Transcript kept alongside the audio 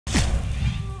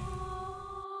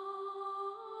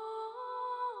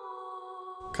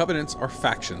Covenants are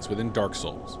factions within Dark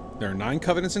Souls. There are 9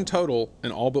 covenants in total,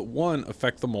 and all but 1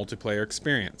 affect the multiplayer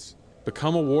experience.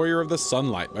 Become a warrior of the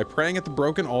sunlight by praying at the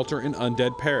broken altar in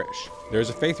Undead Parish. There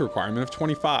is a faith requirement of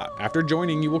 25. After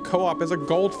joining, you will co-op as a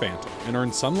gold phantom and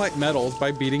earn sunlight medals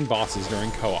by beating bosses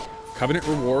during co-op. Covenant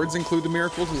rewards include the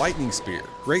miracles Lightning Spear,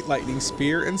 Great Lightning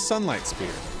Spear, and Sunlight Spear.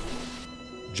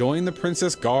 Join the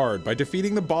Princess Guard by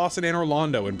defeating the boss in Anor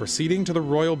Londo and proceeding to the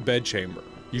Royal Bedchamber.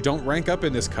 You don't rank up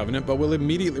in this covenant, but will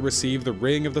immediately receive the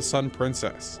Ring of the Sun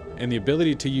Princess, and the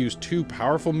ability to use 2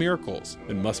 powerful miracles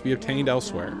that must be obtained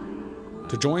elsewhere.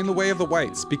 To join the Way of the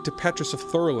White, speak to Petrus of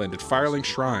Thurland at Firelink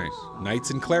Shrine. Knights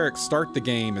and clerics start the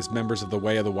game as members of the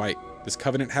Way of the White. This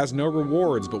covenant has no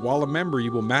rewards, but while a member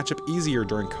you will match up easier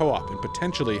during co-op and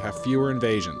potentially have fewer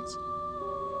invasions.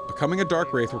 Becoming a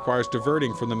Dark Wraith requires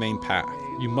diverting from the main path.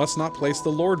 You must not place the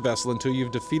Lord Vessel until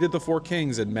you've defeated the 4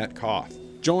 kings and met Koth.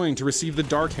 Join to receive the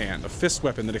Dark Hand, a fist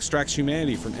weapon that extracts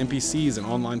humanity from NPCs and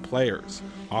online players.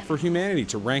 Offer humanity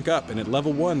to rank up, and at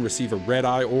level 1 receive a Red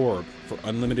Eye Orb for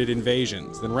unlimited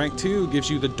invasions. Then rank 2 gives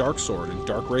you the Dark Sword and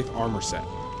Dark Wraith armor set.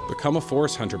 Become a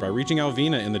Forest Hunter by reaching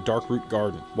Alvina in the Darkroot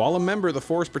Garden. While a member, the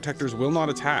Forest Protectors will not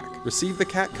attack. Receive the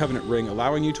Cat Covenant Ring,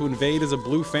 allowing you to invade as a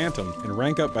Blue Phantom and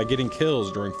rank up by getting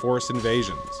kills during forest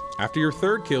invasions. After your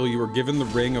 3rd kill, you are given the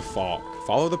Ring of Fog.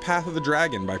 Follow the path of the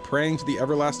dragon by praying to the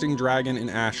Everlasting Dragon in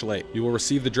Ash Lake. You will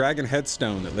receive the Dragon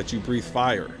Headstone that lets you breathe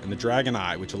fire, and the Dragon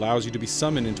Eye, which allows you to be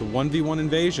summoned into 1v1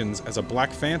 invasions as a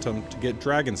Black Phantom to get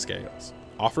Dragon Scales.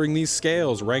 Offering these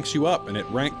scales ranks you up, and at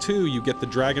rank 2 you get the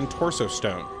Dragon Torso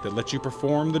Stone that lets you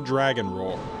perform the Dragon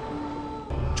Roar.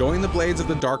 Join the Blades of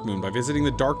the Dark Moon by visiting the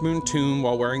Dark Moon Tomb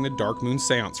while wearing the Dark Moon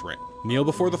Seance Ring. Kneel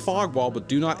before the Fog Wall but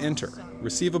do not enter.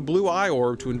 Receive a Blue Eye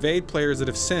Orb to invade players that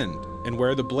have sinned, and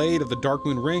wear the Blade of the Dark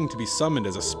Moon Ring to be summoned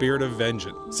as a Spirit of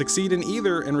Vengeance. Succeed in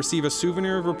either and receive a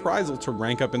Souvenir of Reprisal to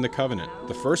rank up in the Covenant.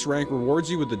 The first rank rewards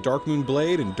you with the Dark Moon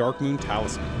Blade and Dark Moon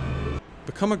Talisman.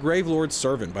 Become a Gravelord's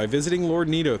servant by visiting Lord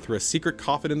Nito through a secret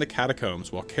coffin in the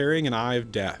catacombs while carrying an Eye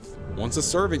of Death. Once a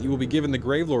servant, you will be given the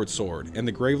Gravelord's Sword and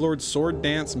the Gravelord's Sword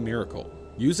Dance Miracle.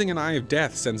 Using an Eye of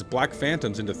Death sends Black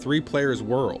Phantoms into 3 players'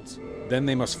 worlds. Then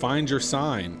they must find your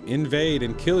sign, invade,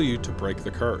 and kill you to break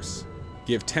the curse.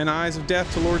 Give 10 Eyes of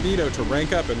Death to Lord Nito to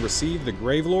rank up and receive the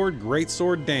Gravelord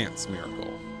Greatsword Dance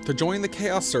Miracle. To join the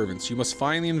Chaos Servants, you must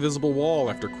find the invisible wall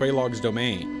after Quelaag's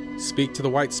domain. Speak to the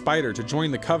White Spider to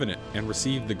join the Covenant and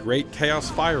receive the Great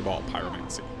Chaos Fireball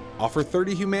Pyromancy. Offer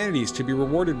 30 humanities to be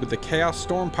rewarded with the Chaos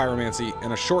Storm Pyromancy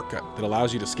and a shortcut that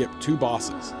allows you to skip 2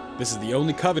 bosses. This is the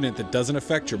only Covenant that doesn't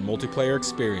affect your multiplayer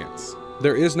experience.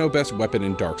 There is no best weapon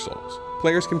in Dark Souls.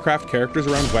 Players can craft characters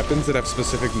around weapons that have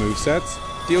specific movesets,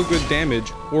 deal good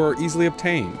damage, or are easily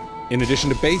obtained. In addition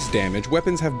to base damage,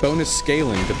 weapons have bonus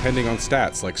scaling depending on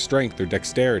stats like strength or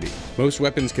dexterity. Most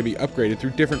weapons can be upgraded through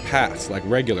different paths like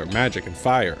regular, magic, and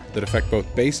fire that affect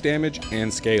both base damage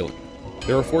and scaling.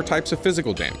 There are 4 types of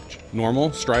physical damage: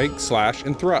 normal, strike, slash,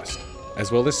 and thrust, as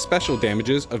well as special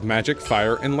damages of magic,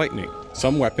 fire, and lightning.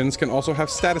 Some weapons can also have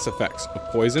status effects of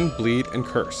poison, bleed, and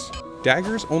curse.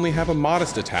 Daggers only have a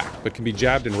modest attack, but can be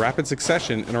jabbed in rapid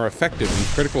succession and are effective in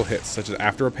critical hits such as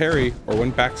after a parry or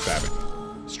when backstabbing.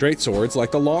 Straight swords,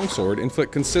 like the longsword,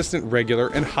 inflict consistent, regular,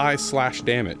 and high slash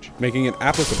damage, making it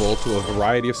applicable to a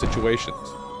variety of situations.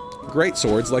 Great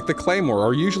swords, like the claymore,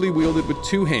 are usually wielded with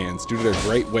 2 hands due to their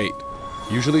great weight,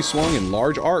 usually swung in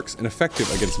large arcs and effective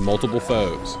against multiple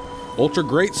foes. Ultra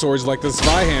great swords, like the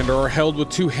Zweihander, are held with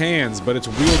 2 hands, but its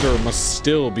wielder must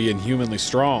still be inhumanly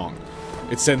strong.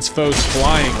 It sends foes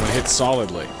flying when hit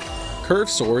solidly. Curved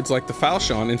swords like the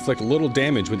Falchion inflict little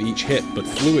damage with each hit, but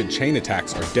fluid chain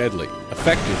attacks are deadly,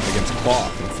 effective against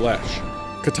cloth and flesh.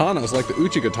 Katanas like the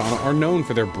Uchigatana are known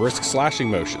for their brisk slashing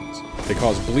motions. They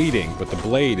cause bleeding, but the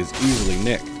blade is easily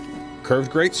nicked.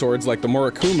 Curved greatswords like the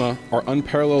Murakuma are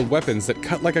unparalleled weapons that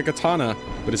cut like a katana,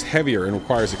 but is heavier and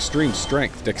requires extreme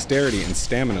strength, dexterity, and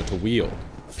stamina to wield.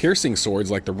 Piercing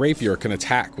swords like the Rapier can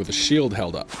attack with a shield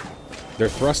held up. Their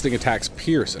thrusting attacks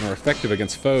pierce and are effective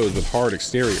against foes with hard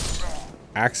exteriors.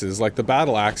 Axes like the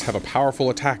Battle Axe have a powerful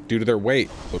attack due to their weight,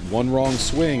 but one wrong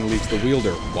swing leaves the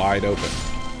wielder wide open.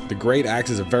 The Great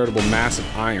Axe is a veritable mass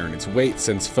of iron. Its weight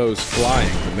sends foes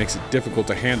flying, but makes it difficult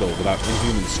to handle without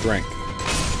inhuman strength.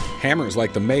 Hammers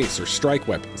like the Mace are strike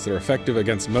weapons that are effective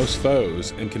against most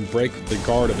foes and can break the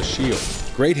guard of a shield.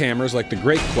 Great hammers like the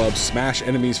Great Club smash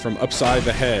enemies from upside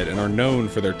the head and are known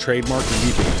for their trademark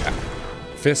leaping attack.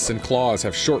 Fists and claws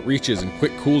have short reaches and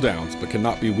quick cooldowns, but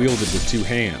cannot be wielded with 2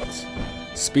 hands.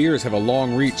 Spears have a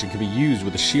long reach and can be used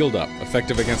with a shield up,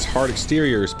 effective against hard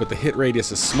exteriors, but the hit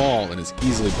radius is small and is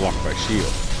easily blocked by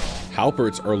shield.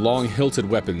 Halberds are long hilted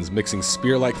weapons mixing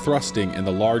spear-like thrusting and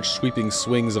the large sweeping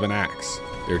swings of an axe.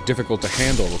 They are difficult to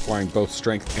handle, requiring both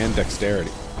strength and dexterity.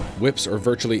 Whips are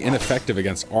virtually ineffective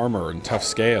against armor and tough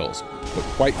scales, but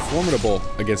quite formidable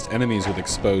against enemies with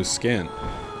exposed skin.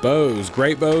 Bows,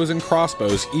 great bows, and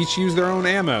crossbows each use their own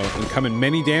ammo and come in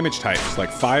many damage types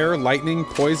like fire, lightning,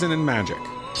 poison, and magic.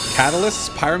 Catalysts,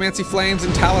 pyromancy flames,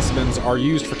 and talismans are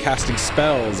used for casting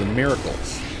spells and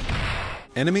miracles.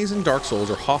 Enemies in Dark Souls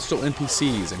are hostile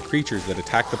NPCs and creatures that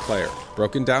attack the player.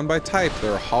 Broken down by type,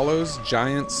 there are hollows,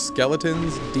 giants,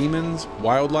 skeletons, demons,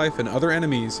 wildlife, and other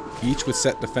enemies, each with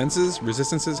set defenses,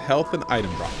 resistances, health, and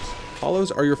item drops. Hollows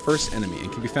are your first enemy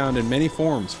and can be found in many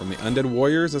forms, from the undead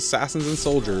warriors, assassins, and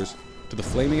soldiers, to the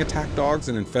flaming attack dogs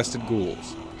and infested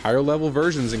ghouls. Higher level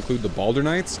versions include the Balder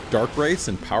Knights, Dark Wraiths,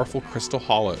 and powerful crystal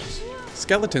hollows.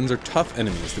 Skeletons are tough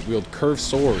enemies that wield curved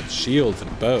swords, shields,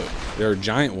 and bows. There are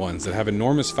giant ones that have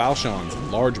enormous falchions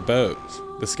and large bows.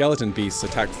 The skeleton beasts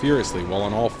attack furiously while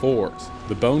on all fours.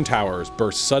 The bone towers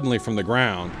burst suddenly from the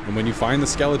ground, and when you find the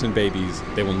skeleton babies,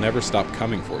 they will never stop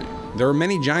coming for you. There are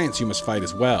many giants you must fight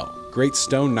as well. Great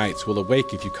stone knights will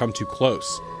awake if you come too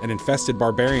close, and infested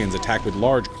barbarians attack with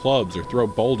large clubs or throw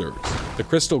boulders. The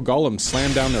crystal golems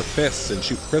slam down their fists and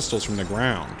shoot crystals from the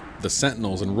ground. The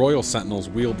sentinels and royal sentinels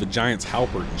wield the giant's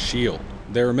halberd and shield.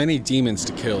 There are many demons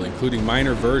to kill, including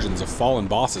minor versions of fallen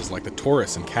bosses like the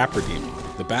Taurus and Capra demon.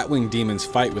 The Batwing demons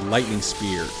fight with lightning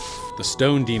spears. The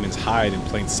stone demons hide in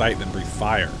plain sight and breathe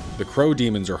fire. The crow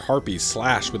demons or harpies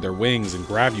slash with their wings and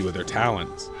grab you with their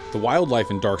talons. The wildlife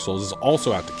in Dark Souls is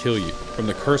also out to kill you, from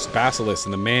the cursed basilisks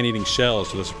and the man-eating shells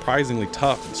to the surprisingly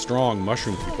tough and strong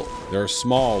mushroom people. There are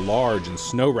small, large, and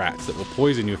snow rats that will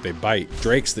poison you if they bite,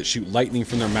 drakes that shoot lightning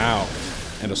from their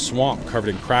mouths, and a swamp covered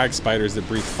in crag spiders that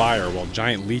breathe fire while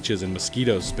giant leeches and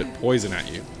mosquitoes spit poison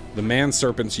at you. The man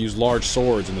serpents use large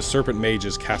swords, and the serpent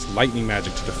mages cast lightning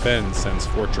magic to defend Sen's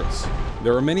fortress.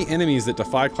 There are many enemies that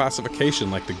defy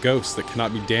classification, like the ghosts that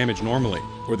cannot be damaged normally,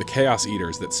 or the chaos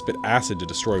eaters that spit acid to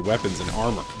destroy weapons and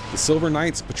armor. The Silver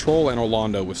Knights patrol Anor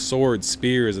Londo with swords,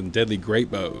 spears, and deadly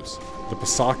greatbows. The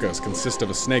Pasakas consist of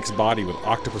a snake's body with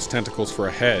octopus tentacles for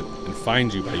a head and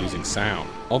find you by using sound.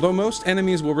 Although most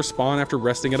enemies will respawn after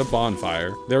resting at a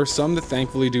bonfire, there are some that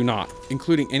thankfully do not,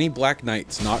 including any Black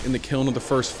Knights not in the kiln of the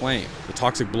First Flame, the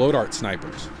toxic Bloodart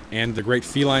snipers, and the great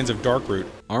felines of Darkroot.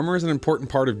 Armor is an important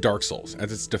part of Dark Souls,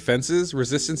 as its defenses,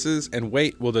 resistances, and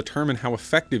weight will determine how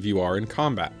effective you are in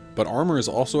combat. But armor is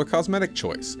also a cosmetic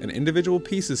choice, and individual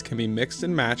pieces can be mixed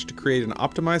and matched to create an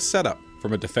optimized setup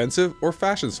from a defensive or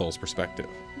Fashion Souls perspective.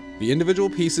 The individual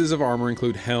pieces of armor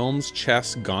include helms,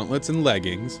 chests, gauntlets, and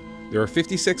leggings. There are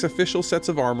 56 official sets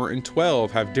of armor, and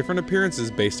 12 have different appearances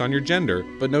based on your gender,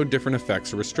 but no different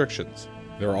effects or restrictions.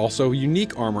 There are also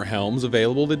unique armor helms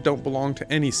available that don't belong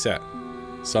to any set.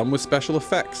 Some with special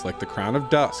effects, like the Crown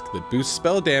of Dusk that boosts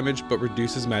spell damage but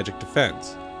reduces magic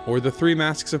defense, or the 3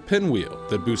 Masks of Pinwheel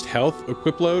that boost health,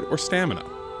 equip load, or stamina.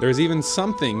 There is even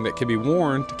something that can be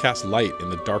worn to cast light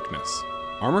in the darkness.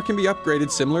 Armor can be upgraded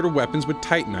similar to weapons with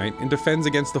Titanite and defends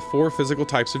against the 4 physical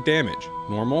types of damage: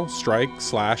 normal, strike,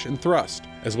 slash, and thrust,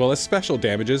 as well as special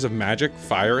damages of magic,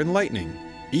 fire, and lightning.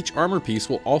 Each armor piece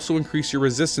will also increase your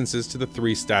resistances to the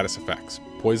 3 status effects: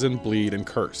 poison, bleed, and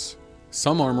curse.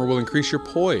 Some armor will increase your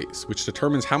poise, which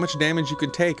determines how much damage you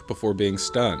can take before being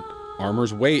stunned.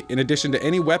 Armor's weight, in addition to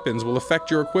any weapons, will affect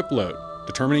your equip load,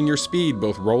 determining your speed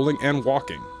both rolling and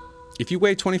walking. If you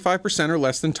weigh 25% or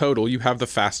less than total, you have the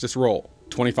fastest roll.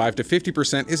 25 to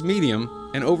 50% is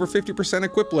medium, and over 50%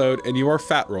 equip load and you are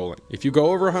fat rolling. If you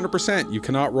go over 100%, you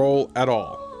cannot roll at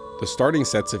all. The starting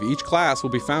sets of each class will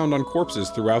be found on corpses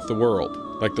throughout the world,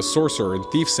 like the Sorcerer and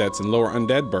Thief sets in Lower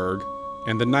Undeadburg,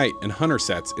 and the Knight and Hunter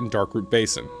sets in Darkroot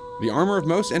Basin. The armor of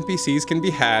most NPCs can be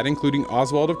had, including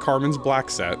Oswald of Carmen's Black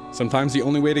set. Sometimes the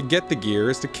only way to get the gear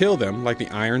is to kill them, like the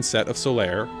Iron set of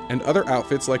Solaire, and other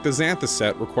outfits like the Xanthus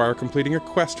set require completing a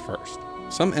quest first.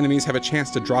 Some enemies have a chance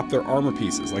to drop their armor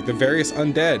pieces, like the various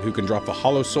undead who can drop the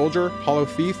Hollow Soldier, Hollow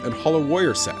Thief, and Hollow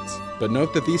Warrior sets. But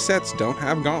note that these sets don't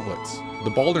have gauntlets. The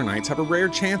Balder Knights have a rare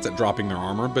chance at dropping their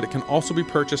armor, but it can also be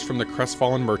purchased from the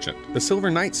Crestfallen Merchant. The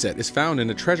Silver Knight set is found in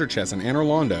a treasure chest in Anor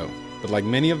Londo, but like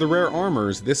many of the rare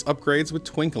armors, this upgrades with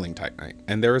Twinkling Titanite.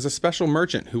 And there is a special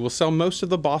merchant who will sell most of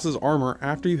the boss's armor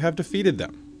after you have defeated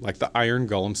them, like the Iron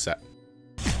Golem set.